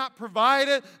 God, you have not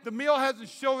provided. The meal hasn't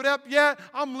showed up yet.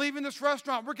 I'm leaving this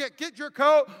restaurant. Get your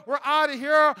coat. We're out of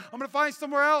here. I'm going to find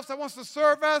somewhere else that wants to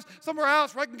serve us, somewhere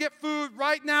else where I can get food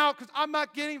right now because I'm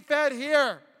not getting fed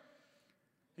here.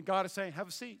 And God is saying, have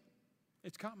a seat.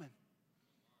 It's coming.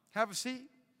 Have a seat.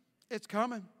 It's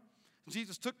coming.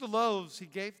 Jesus took the loaves, he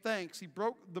gave thanks, he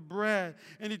broke the bread,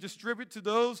 and he distributed to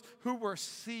those who were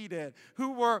seated,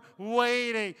 who were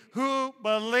waiting, who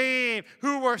believed,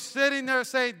 who were sitting there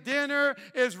saying, dinner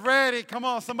is ready. Come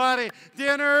on, somebody.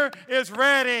 Dinner is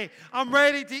ready. I'm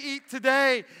ready to eat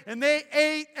today. And they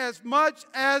ate as much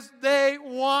as they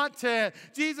wanted.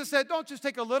 Jesus said, don't just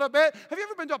take a little bit. Have you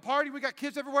ever been to a party? We got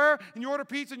kids everywhere, and you order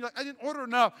pizza, and you're like, I didn't order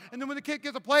enough. And then when the kid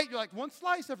gets a plate, you're like, one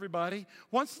slice, everybody.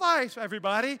 One slice,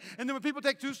 everybody. And then when people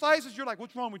take 2 slices, you're like,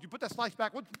 what's wrong with you? Put that slice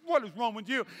back. What is wrong with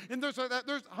you? And there's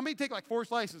how many take like 4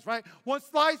 slices, right? 1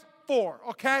 slice, 4,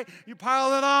 okay? You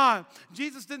pile it on.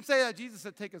 Jesus didn't say that. Jesus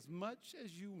said, take as much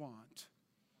as you want.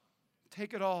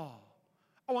 Take it all.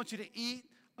 I want you to eat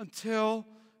until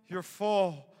you're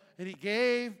full. And he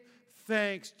gave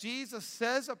thanks. Jesus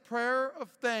says a prayer of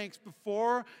thanks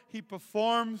before he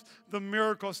performs the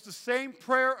miracles. The same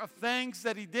prayer of thanks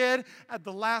that he did at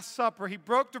the Last Supper. He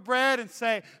broke the bread and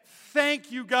said,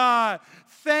 thank you, God.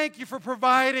 Thank you for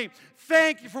providing.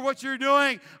 Thank you for what you're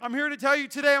doing. I'm here to tell you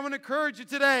today, I'm going to encourage you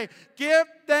today. Give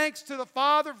thanks to the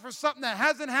Father for something that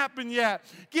hasn't happened yet.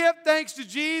 Give thanks to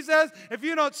Jesus. If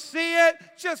you don't see it,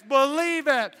 just believe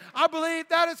it. I believe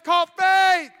that is called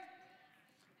faith.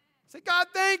 Say, God,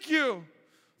 thank you.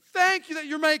 Thank you that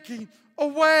you're making a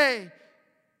way.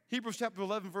 Hebrews chapter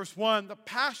 11, verse 1, the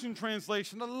Passion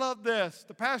Translation. I love this.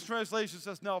 The Passion Translation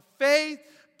says, now faith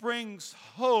brings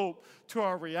hope to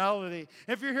our reality.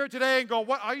 If you're here today and go,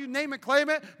 what, are you name and claim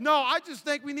it? No, I just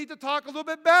think we need to talk a little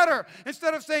bit better.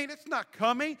 Instead of saying, it's not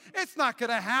coming, it's not going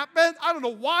to happen, I don't know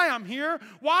why I'm here,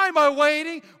 why am I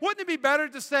waiting? Wouldn't it be better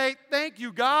to say, thank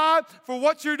you, God, for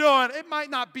what you're doing? It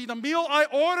might not be the meal I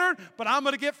ordered, but I'm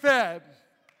going to get fed.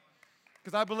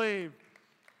 Because I believe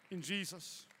in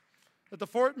Jesus. That the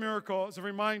fourth miracle is a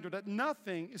reminder that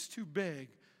nothing is too big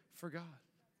for God.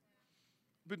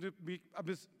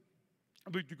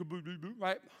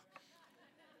 Right?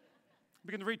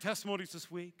 Begin to read testimonies this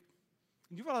week.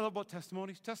 And you know what I love about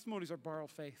testimonies? Testimonies are borrowed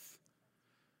faith.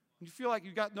 When you feel like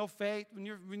you've got no faith, when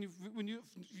you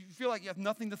feel like you have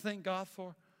nothing to thank God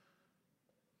for,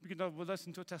 begin to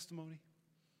listen to a testimony.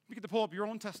 Begin to pull up your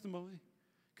own testimony.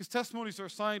 Because testimonies are a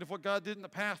sign of what God did in the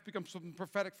past becomes something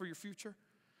prophetic for your future.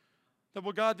 That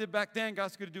what God did back then,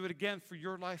 God's going to do it again for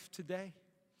your life today.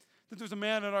 That there's a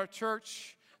man in our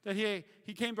church that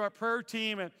he came to our prayer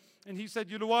team and he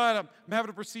said, you know what, I'm having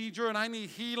a procedure and I need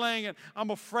healing and I'm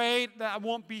afraid that I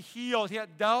won't be healed. He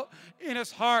had doubt in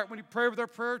his heart. When he prayed with our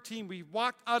prayer team, we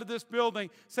walked out of this building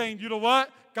saying, you know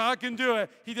what, God can do it.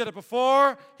 He did it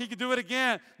before, he can do it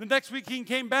again. The next week he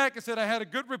came back and said, I had a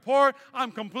good report.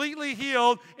 I'm completely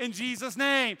healed in Jesus'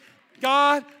 name.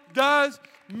 God does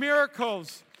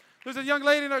miracles. There's a young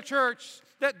lady in our church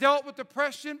that dealt with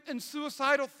depression and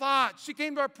suicidal thoughts. She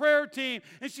came to our prayer team,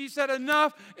 and she said,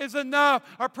 enough is enough.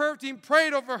 Our prayer team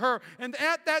prayed over her, and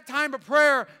at that time of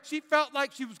prayer, she felt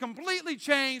like she was completely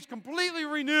changed, completely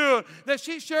renewed, that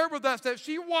she shared with us that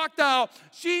she walked out.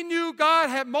 She knew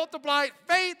God had multiplied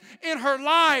faith in her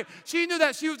life. She knew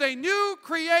that she was a new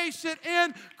creation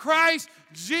in Christ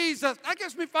Jesus. That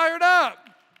gets me fired up,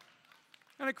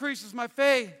 and increases my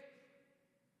faith.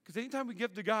 Because anytime we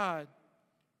give to God,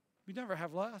 we never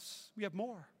have less. We have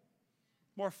more.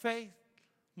 More faith,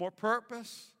 more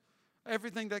purpose,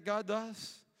 everything that God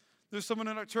does. There's someone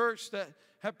in our church that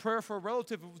had prayer for a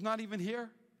relative who was not even here.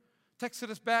 Texted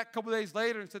us back a couple days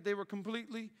later and said they were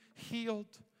completely healed.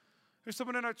 There's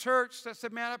someone in our church that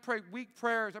said, man, I prayed weak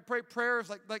prayers. I prayed prayers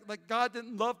like God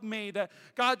didn't love me, that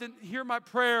God didn't hear my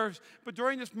prayers. But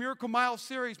during this Miracle Mile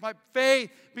series, my faith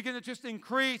began to just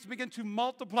increase, begin to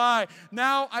multiply.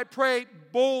 Now I pray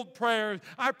bold prayers.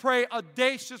 I pray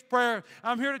audacious prayers.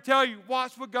 I'm here to tell you,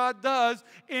 watch what God does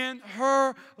in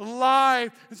her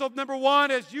life. And so number 1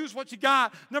 is use what you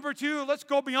got. Number 2, let's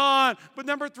go beyond. But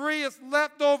number 3 is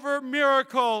leftover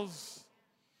miracles.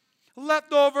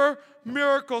 Leftover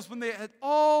miracles when they had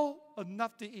all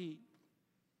enough to eat.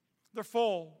 They're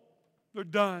full. They're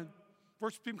done.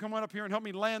 Worship team, come on up here and help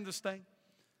me land this thing.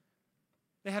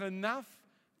 They had enough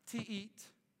to eat.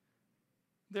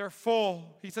 They're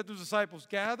full. He said to his disciples,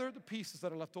 gather the pieces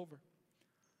that are left over.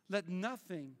 Let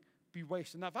nothing be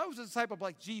wasted. Now, if I was a disciple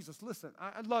like Jesus, listen,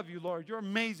 I love you, Lord. You're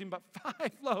amazing, but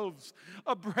 5 loaves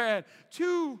of bread,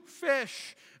 2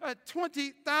 fish,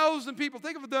 20,000 people.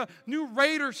 Think of the new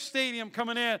Raiders stadium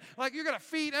coming in. Like you're going to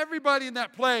feed everybody in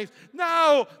that place.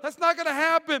 No, that's not going to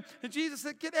happen. And Jesus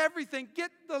said, get everything.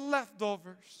 Get the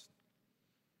leftovers.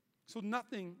 So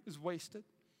nothing is wasted.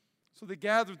 So they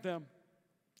gathered them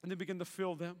and they began to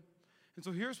fill them. And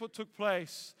so here's what took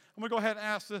place. I'm I'm going to go ahead and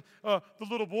ask the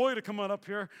little boy to come on up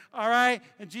here. All right?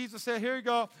 And Jesus said, here you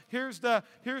go. Here's the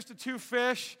 2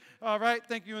 fish. All right?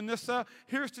 Thank you, Anissa.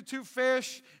 Here's the 2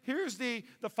 fish. Here's the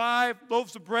 5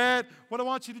 loaves of bread. What I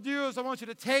want you to do is I want you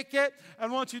to take it. I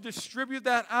want you to distribute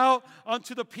that out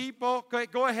unto the people.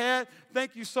 Go ahead.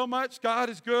 Thank you so much.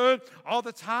 God is good all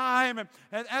the time.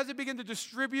 And as they begin to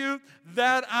distribute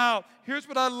that out, here's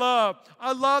what I love.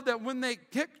 I love that when they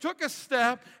took a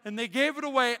step and they gave it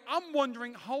away, I'm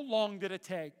wondering, how long did it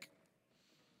take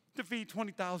to feed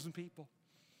 20,000 people?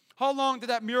 How long did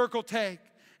that miracle take?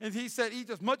 And he said, eat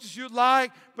as much as you'd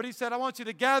like, but he said, I want you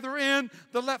to gather in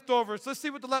the leftovers. Let's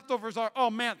see what the leftovers are. Oh,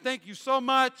 man, thank you so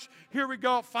much. Here we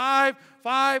go. 5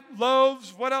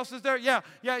 loaves. What else is there? Yeah.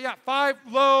 5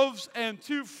 loaves and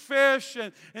 2 fish.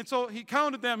 And so he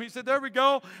counted them. He said, there we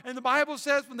go. And the Bible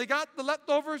says when they got the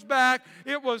leftovers back,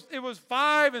 it was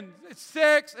 5 and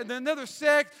 6, and then another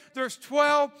 6. There's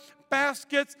 12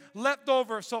 baskets left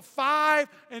over. So 5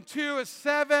 and 2 is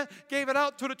 7. Gave it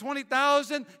out to the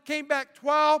 20,000. Came back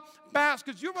 12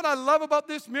 baskets. You know what I love about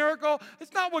this miracle?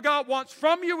 It's not what God wants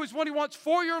from you. It's what He wants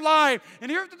for your life.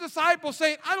 And here's the disciples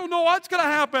saying, I don't know what's going to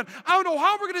happen. I don't know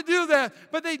how we're going to do this.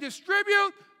 But they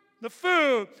distribute the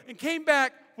food and came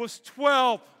back was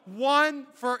 12. 1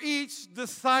 for each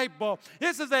disciple.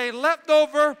 This is a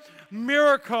leftover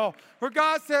miracle where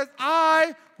God says,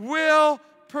 I will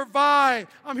provide.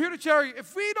 I'm here to tell you,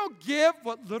 if we don't give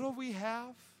what little we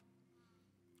have,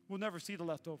 we'll never see the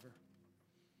leftover.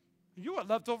 You know what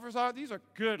leftovers are? These are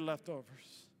good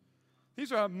leftovers.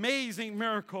 These are amazing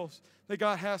miracles that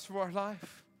God has for our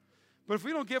life. But if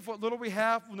we don't give what little we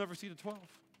have, we'll never see the 12.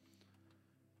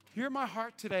 Hear my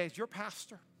heart today as your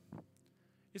pastor.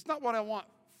 It's not what I want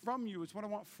from you, it's what I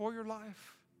want for your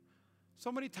life.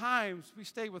 So many times we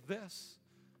stay with this.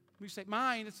 We say,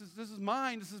 mine, this is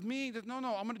mine, this is me. No,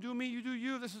 I'm going to do me, you do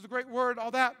you. This is a great word, all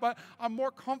that. But I'm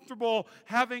more comfortable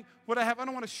having what I have. I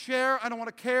don't want to share. I don't want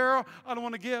to care. I don't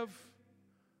want to give.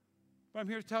 But I'm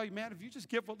here to tell you, man, if you just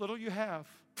give what little you have,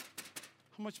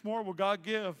 how much more will God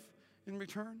give in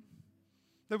return?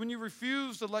 That when you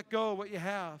refuse to let go of what you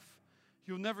have,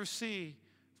 you'll never see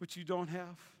what you don't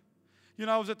have. You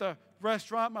know, I was at the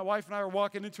restaurant. My wife and I were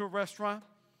walking into a restaurant.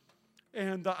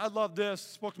 And I love this. It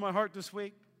spoke to my heart this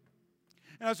week.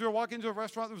 And as we were walking into a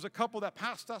restaurant, there was a couple that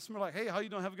passed us, and we're like, hey, how you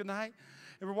doing? Have a good night.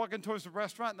 And we're walking towards the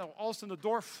restaurant, and all of a sudden the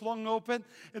door flung open,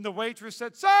 and the waitress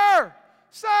said, sir,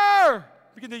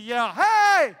 begin to yell,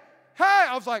 hey.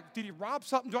 I was like, did he rob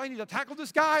something? Do I need to tackle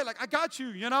this guy? Like, I got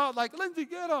you, like, Lindsay,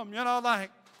 get him, like.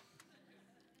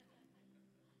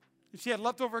 And she had a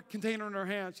leftover container in her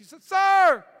hand. She said,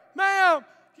 sir, ma'am,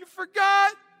 you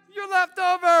forgot your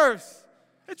leftovers.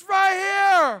 It's right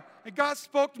here. And God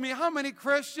spoke to me. How many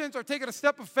Christians are taking a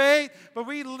step of faith, but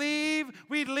we leave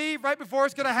right before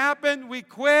it's going to happen. We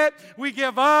quit. We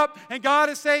give up. And God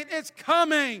is saying, it's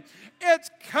coming. It's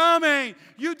coming.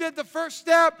 You did the first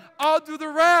step. I'll do the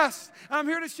rest. I'm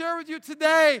here to share with you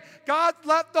today. God's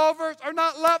leftovers are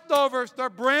not leftovers. They're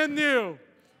brand new.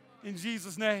 In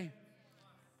Jesus' name.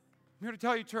 I'm here to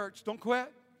tell you, church, don't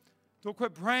quit. Don't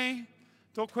quit praying.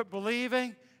 Don't quit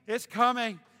believing. It's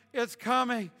coming. It's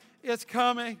coming. It's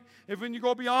coming. If when you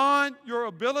go beyond your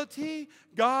ability,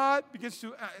 God begins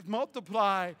to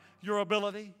multiply your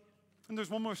ability. And there's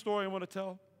one more story I want to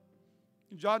tell.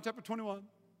 In John chapter 21. And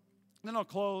then I'll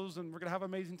close, and we're going to have an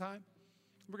amazing time.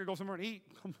 We're going to go somewhere and eat.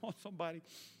 Come on, somebody.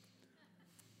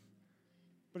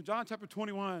 But in John chapter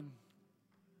 21,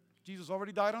 Jesus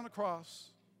already died on the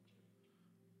cross.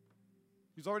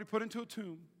 He's already put into a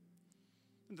tomb.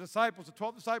 And the disciples, the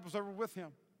 12 disciples that were with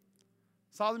him,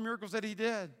 saw the miracles that he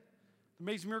did. The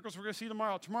amazing miracles we're going to see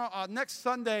tomorrow. Next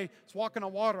Sunday, it's walking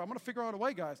on water. I'm going to figure out a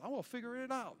way, guys. I'm going to figure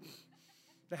it out.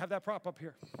 They have that prop up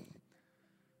here.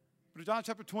 But in John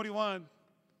chapter 21,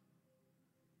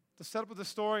 the setup of the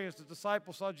story is the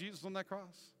disciples saw Jesus on that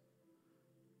cross.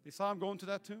 They saw him go into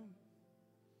that tomb.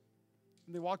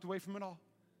 And they walked away from it all.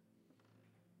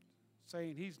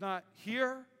 Saying, he's not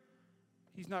here.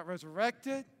 He's not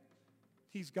resurrected.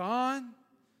 He's gone.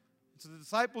 So the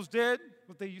disciples did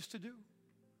what they used to do.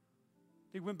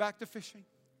 They went back to fishing.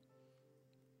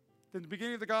 Then at the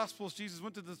beginning of the Gospels, Jesus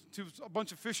went to a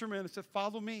bunch of fishermen and said,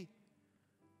 follow me.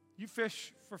 You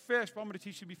fish for fish, but I'm going to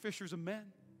teach you to be fishers of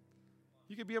men.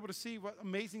 You can be able to see what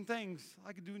amazing things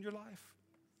I can do in your life.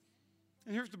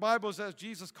 And here's the Bible says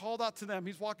Jesus called out to them.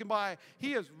 He's walking by.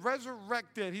 He is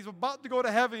resurrected. He's about to go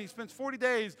to heaven. He spends 40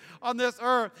 days on this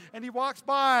earth. And he walks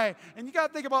by. And you got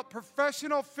to think about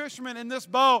professional fishermen in this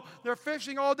boat. They're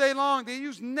fishing all day long. They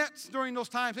use nets during those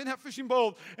times. They didn't have fishing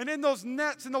boats. And in those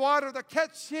nets in the water, they're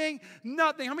catching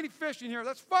nothing. How many fish in here?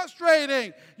 That's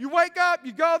frustrating. You wake up,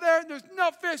 you go there, and there's no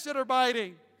fish that are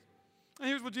biting. And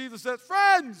here's what Jesus says,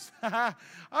 friends. I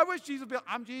wish Jesus would be like,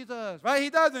 I'm Jesus, right? He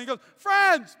doesn't. He goes,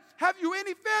 friends, have you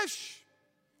any fish?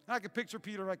 And I can picture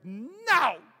Peter like,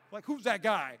 no. Like, who's that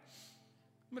guy?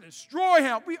 I'm going to destroy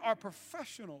him. We are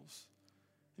professionals.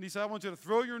 And he said, I want you to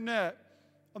throw your net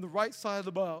on the right side of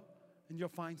the boat, and you'll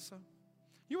find some.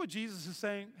 You know what Jesus is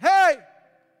saying? Hey,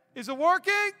 is it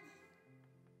working?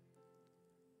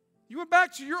 You went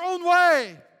back to your own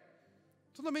way.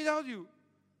 So let me tell you,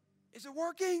 is it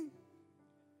working?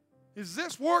 Is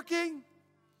this working?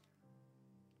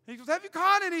 And he goes, have you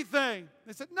caught anything?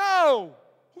 They said, no.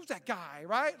 Who's that guy,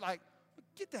 right? Like,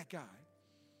 get that guy.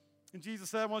 And Jesus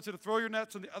said, I want you to throw your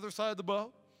nets on the other side of the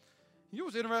boat. You know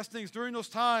what's interesting is during those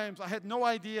times, I had no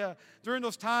idea. During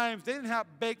those times, they didn't have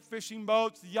big fishing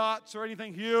boats, yachts, or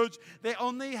anything huge. They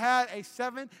only had a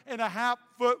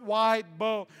 7.5-foot wide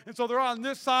boat. And so they're on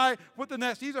this side with the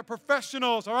nets. These are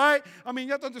professionals, all right? I mean,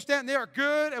 you have to understand they are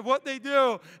good at what they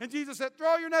do. And Jesus said,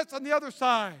 throw your nets on the other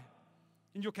side,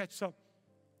 and you'll catch some.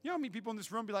 You know how many people in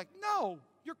this room be like, no,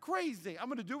 you're crazy. I'm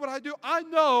going to do what I do. I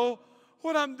know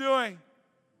what I'm doing.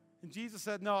 And Jesus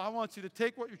said, no, I want you to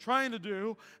take what you're trying to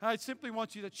do, and I simply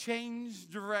want you to change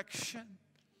direction.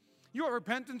 You know what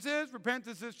repentance is?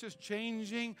 Repentance is just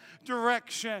changing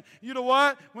direction. You know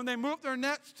what? When they moved their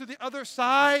nets to the other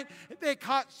side, they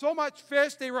caught so much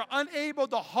fish, they were unable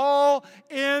to haul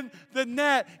in the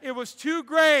net. It was too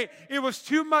great. It was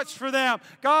too much for them.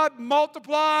 God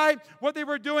multiplied what they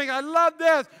were doing. I love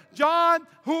this. John,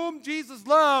 whom Jesus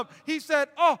loved, he said,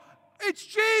 oh, it's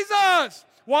Jesus.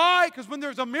 Why? Because when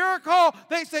there's a miracle,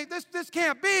 they say, this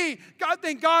can't be. I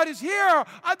think God is here.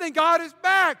 I think God is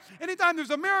back. Anytime there's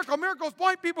a miracle, miracles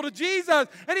point people to Jesus.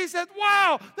 And he said,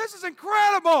 wow, this is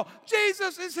incredible.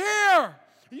 Jesus is here.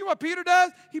 And you know what Peter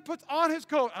does? He puts on his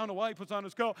coat. I don't know why he puts on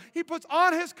his coat. He puts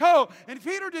on his coat. And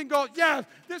Peter didn't go, yes,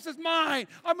 this is mine.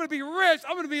 I'm going to be rich.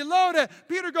 I'm going to be loaded.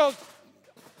 Peter goes,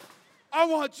 I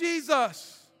want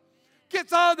Jesus.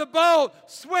 Gets out of the boat,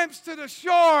 swims to the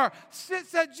shore,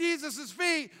 sits at Jesus'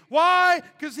 feet. Why?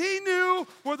 Because he knew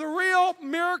where the real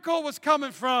miracle was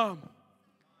coming from.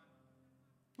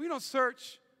 We don't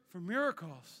search for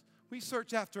miracles. We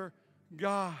search after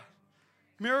God.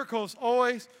 Miracles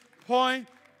always point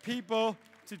people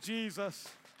to Jesus.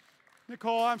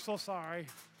 Nicole, I'm so sorry.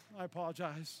 I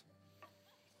apologize.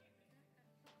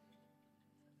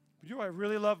 But you know what I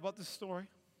really love about this story?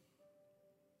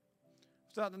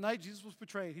 So the night Jesus was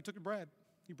betrayed, he took the bread,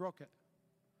 he broke it.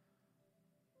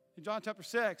 In John chapter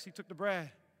 6, he took the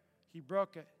bread, he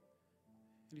broke it,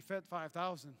 and he fed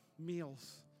 5,000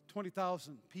 meals,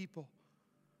 20,000 people.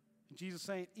 And Jesus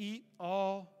saying, eat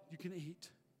all you can eat.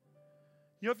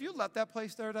 You know, if you left that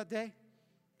place there that day,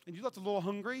 and you left a little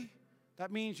hungry,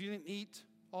 that means you didn't eat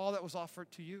all that was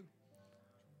offered to you.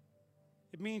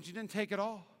 It means you didn't take it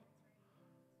all.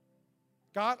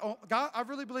 God, I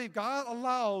really believe God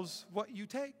allows what you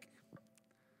take.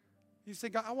 You say,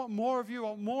 God, I want more of you, I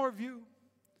want more of you.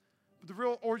 But the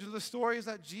real origin of the story is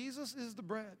that Jesus is the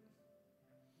bread.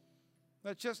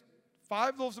 That just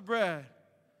 5 loaves of bread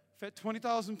fed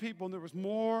 20,000 people, and there was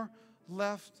more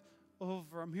left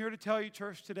over. I'm here to tell you,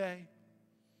 church, today,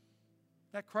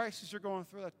 that crisis you're going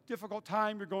through, that difficult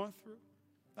time you're going through,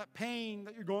 that pain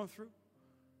that you're going through,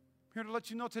 I'm here to let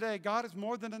you know today, God is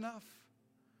more than enough.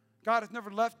 God has never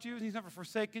left you, and he's never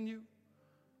forsaken you.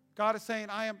 God is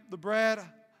saying, I am the bread,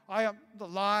 I am the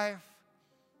life.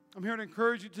 I'm here to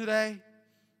encourage you today.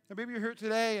 And maybe you're here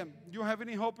today and you don't have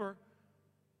any hope or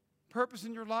purpose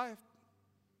in your life.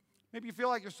 Maybe you feel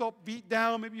like you're so beat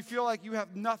down. Maybe you feel like you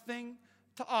have nothing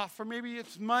to offer. Maybe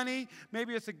it's money.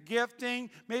 Maybe it's a gifting.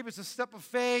 Maybe it's a step of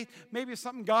faith. Maybe it's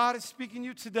something God is speaking to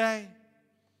you today.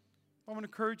 I want to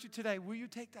encourage you today. Will you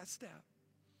take that step?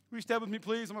 Will you stand with me,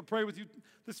 please? I'm going to pray with you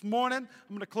this morning. I'm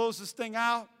going to close this thing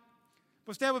out.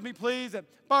 But stand with me, please. And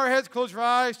bow our heads, close your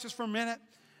eyes just for a minute.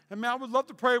 And man, I would love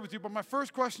to pray with you. But my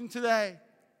first question today,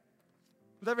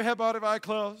 with every head bowed, every eye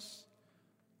closed,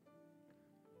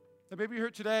 that maybe you're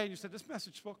here today and you said, this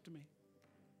message spoke to me.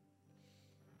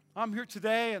 I'm here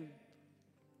today and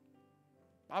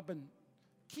I've been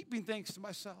keeping things to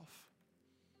myself.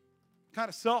 Kind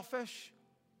of selfish,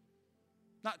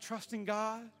 not trusting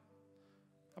God.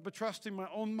 I've been trusting my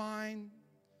own mind,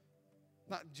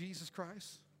 not Jesus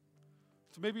Christ.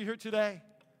 So maybe you're here today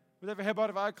with every head bowed,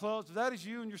 every eye closed. If that is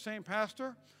you and you're saying,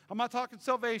 Pastor, I'm not talking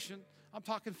salvation, I'm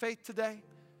talking faith today.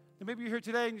 And maybe you're here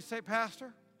today and you say,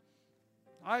 Pastor,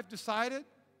 I've decided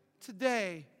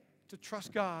today to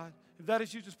trust God. If that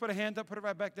is you, just put a hand up, put it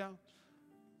right back down.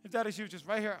 If that is you, just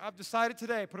right here. I've decided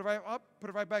today, put it right up,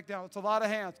 put it right back down. It's a lot of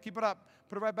hands. Keep it up,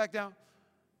 put it right back down.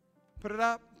 Put it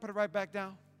up, put it right back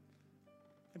down.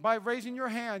 And by raising your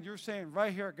hand, you're saying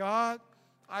right here, God,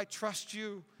 I trust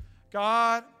you.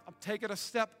 God, I'm taking a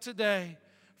step today.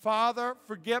 Father,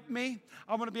 forgive me.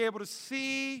 I'm going to be able to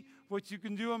see what you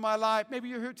can do in my life. Maybe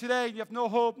you're here today and you have no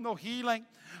hope, no healing.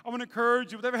 I want to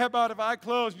encourage you, with every head bowed, every eye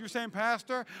closed, you're saying,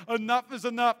 Pastor, enough is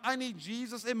enough. I need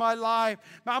Jesus in my life.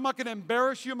 Now, I'm not going to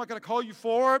embarrass you. I'm not going to call you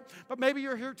forward. But maybe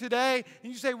you're here today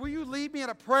and you say, will you lead me in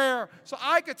a prayer so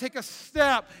I could take a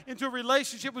step into a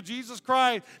relationship with Jesus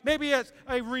Christ? Maybe it's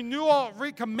a renewal,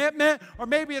 recommitment, or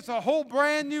maybe it's a whole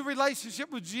brand new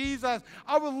relationship with Jesus.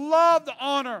 I would love the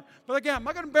honor. But again, I'm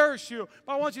not going to embarrass you.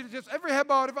 But I want you to just, every head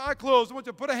bowed, every eye closed, I want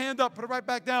you to put a hand up, put it right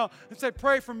back down, and say,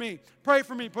 pray for me. Pray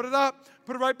for me. Put it up.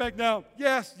 Put it right back down.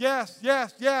 Yes, yes,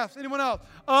 yes, yes. Anyone else?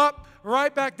 Up,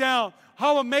 right back down.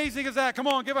 How amazing is that? Come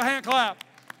on, give a hand clap.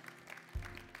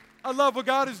 I love what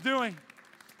God is doing.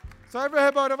 So every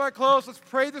head bowed, every eye closed, let's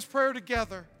pray this prayer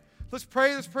together. Let's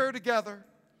pray this prayer together.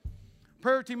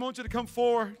 Prayer team, I want you to come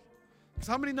forward. Because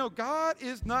how many know God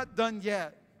is not done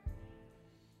yet?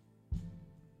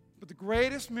 But the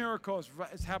greatest miracle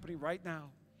is happening right now.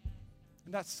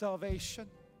 And that's salvation.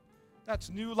 That's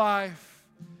new life.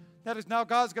 That is now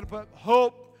God's going to put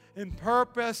hope and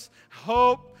purpose,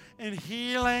 hope and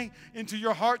healing into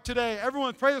your heart today.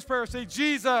 Everyone pray this prayer. Say,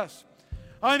 Jesus,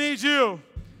 I need you.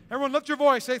 Everyone lift your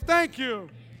voice. Say, thank you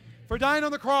for dying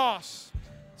on the cross.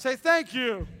 Say, thank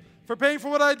you for paying for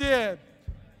what I did.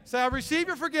 Say, I receive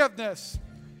your forgiveness.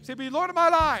 Say, be Lord of my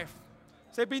life.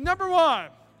 Say, be number one.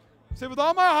 Say, with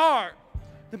all my heart,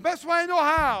 the best way I know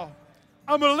how,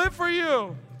 I'm going to live for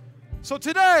you. So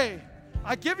today,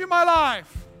 I give you my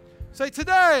life. Say,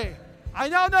 today, I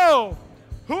now know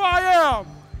who I am.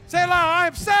 Say it loud, I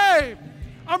am saved.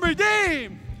 I'm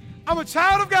redeemed. I'm a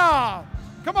child of God.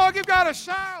 Come on, give God a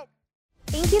shout.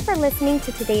 Thank you for listening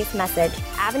to today's message.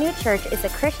 Avenue Church is a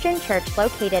Christian church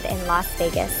located in Las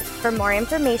Vegas. For more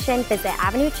information, visit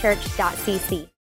avenuechurch.cc.